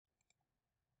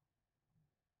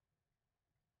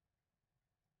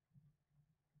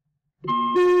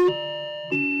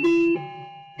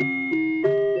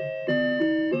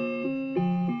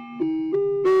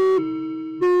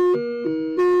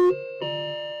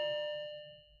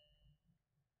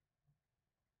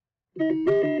Hi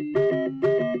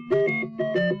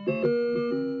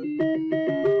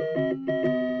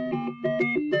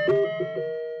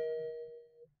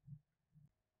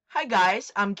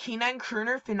guys, I'm Kenine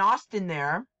Kerner Finn Austin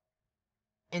there,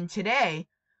 and today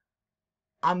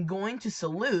I'm going to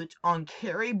salute on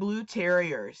Kerry Blue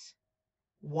Terriers.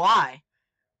 Why?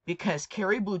 Because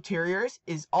Kerry Blue Terriers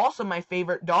is also my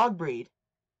favorite dog breed.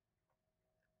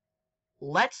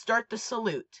 Let's start the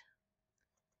salute.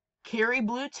 Kerry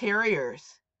Blue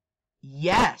Terriers.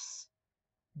 Yes,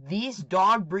 these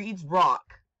dog breeds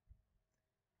rock.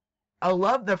 I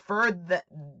love the fur that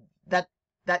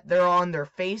they're on their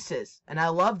faces, and I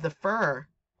love the fur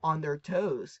on their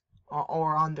toes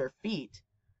or on their feet.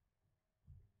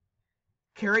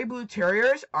 Kerry Blue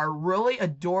Terriers are really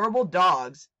adorable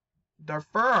dogs. The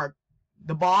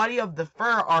body of the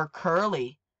fur are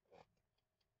curly.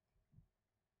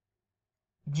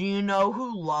 Do you know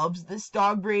who loves this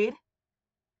dog breed?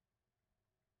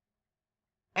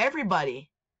 Everybody.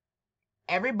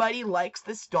 Everybody likes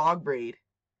this dog breed.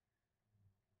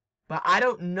 But I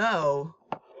don't know.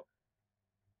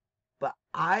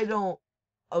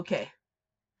 Okay.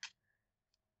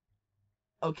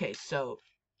 Okay, so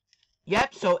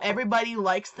everybody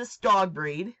likes this dog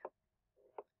breed.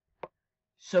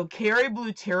 So Kerry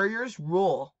Blue Terriers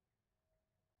rule.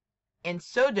 And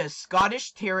so does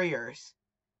Scottish Terriers.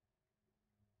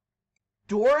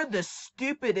 Dora the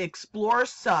Stupid Explorer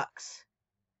sucks.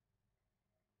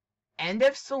 End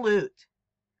of salute.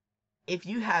 If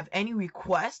you have any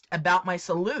requests about my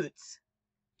salutes,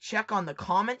 check on the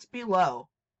comments below.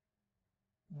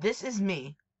 This is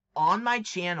me on my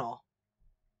channel.